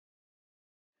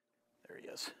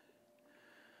is.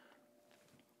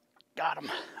 Got him.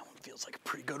 That one feels like a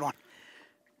pretty good one.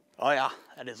 Oh yeah,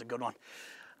 that is a good one.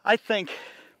 I think,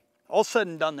 all said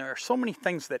and done, there are so many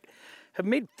things that have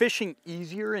made fishing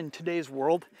easier in today's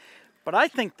world, but I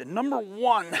think the number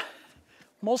one,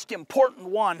 most important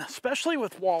one, especially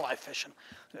with walleye fishing,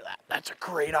 look at that, that's a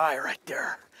great eye right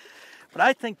there. But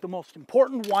I think the most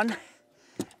important one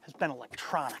has been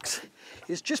electronics.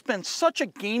 It's just been such a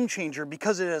game changer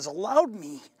because it has allowed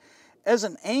me as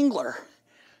an angler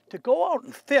to go out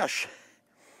and fish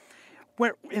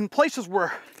in places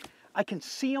where I can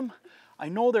see them, I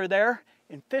know they're there,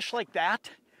 and fish like that,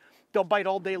 they'll bite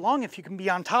all day long if you can be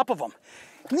on top of them.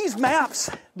 And these maps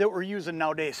that we're using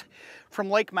nowadays from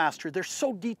Lakemaster, they're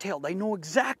so detailed. I know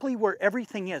exactly where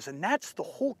everything is, and that's the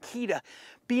whole key to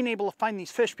being able to find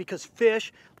these fish, because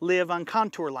fish live on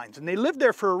contour lines, and they live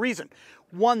there for a reason.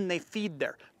 One, they feed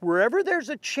there. Wherever there's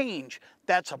a change,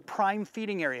 that's a prime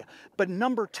feeding area. But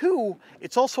number two,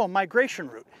 it's also a migration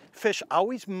route. Fish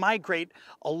always migrate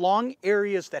along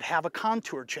areas that have a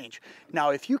contour change. Now,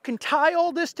 if you can tie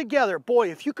all this together, boy,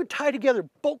 if you could tie together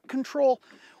boat control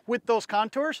with those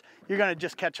contours, you're gonna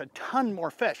just catch a ton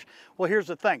more fish. Well, here's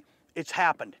the thing. It's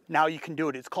happened. Now you can do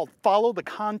it. It's called Follow the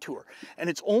Contour, and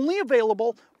it's only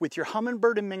available with your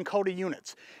Humminbird and Minn Kota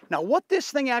units. Now, what this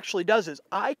thing actually does is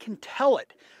I can tell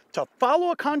it to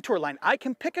follow a contour line. I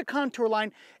can pick a contour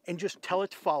line and just tell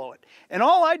it to follow it. And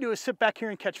all I do is sit back here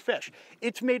and catch fish.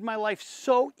 It's made my life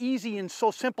so easy and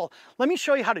so simple. Let me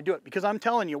show you how to do it, because I'm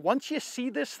telling you, once you see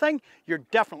this thing, you're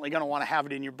definitely gonna wanna have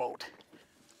it in your boat.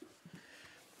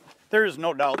 There is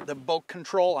no doubt that boat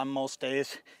control on most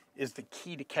days is the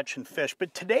key to catching fish.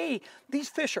 But today, these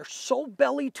fish are so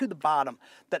belly to the bottom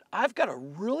that I've got to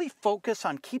really focus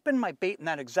on keeping my bait in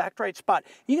that exact right spot.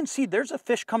 You can see there's a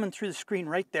fish coming through the screen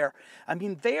right there. I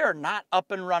mean, they are not up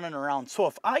and running around. So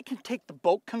if I can take the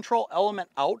boat control element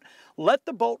out, let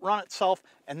the boat run itself,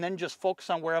 and then just focus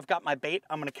on where I've got my bait,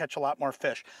 I'm gonna catch a lot more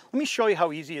fish. Let me show you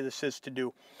how easy this is to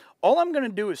do. All I'm gonna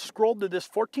do is scroll to this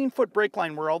 14-foot break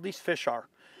line where all these fish are.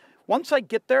 Once I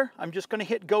get there, I'm just gonna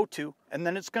hit go to, and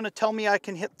then it's gonna tell me I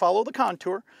can hit follow the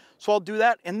contour. So I'll do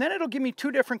that, and then it'll give me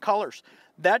two different colors.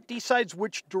 That decides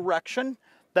which direction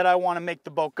that I wanna make the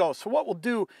boat go. So what we'll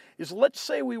do is, let's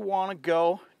say we wanna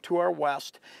go to our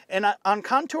west, and on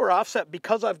contour offset,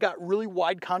 because I've got really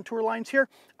wide contour lines here,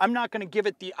 I'm not gonna give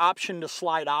it the option to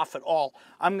slide off at all.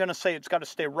 I'm gonna say it's gotta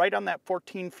stay right on that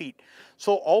 14 feet.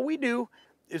 So all we do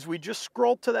is we just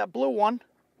scroll to that blue one.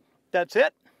 That's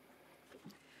it.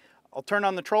 I'll turn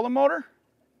on the trolling motor,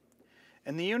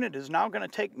 and the unit is now going to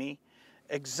take me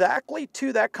exactly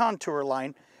to that contour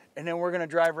line, and then we're going to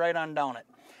drive right on down it.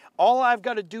 All I've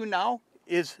got to do now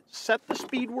is set the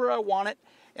speed where I want it,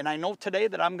 and I know today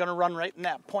that I'm going to run right in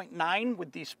that 0.9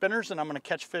 with these spinners, and I'm going to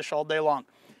catch fish all day long.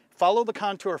 Follow the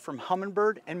Contour from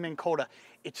Humminbird and Minn Kota.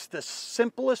 It's the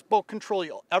simplest boat control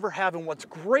you'll ever have, and what's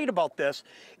great about this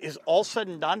is, all said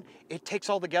and done, it takes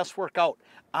all the guesswork out.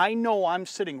 I know I'm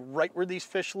sitting right where these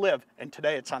fish live, and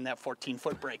today it's on that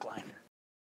 14-foot break line.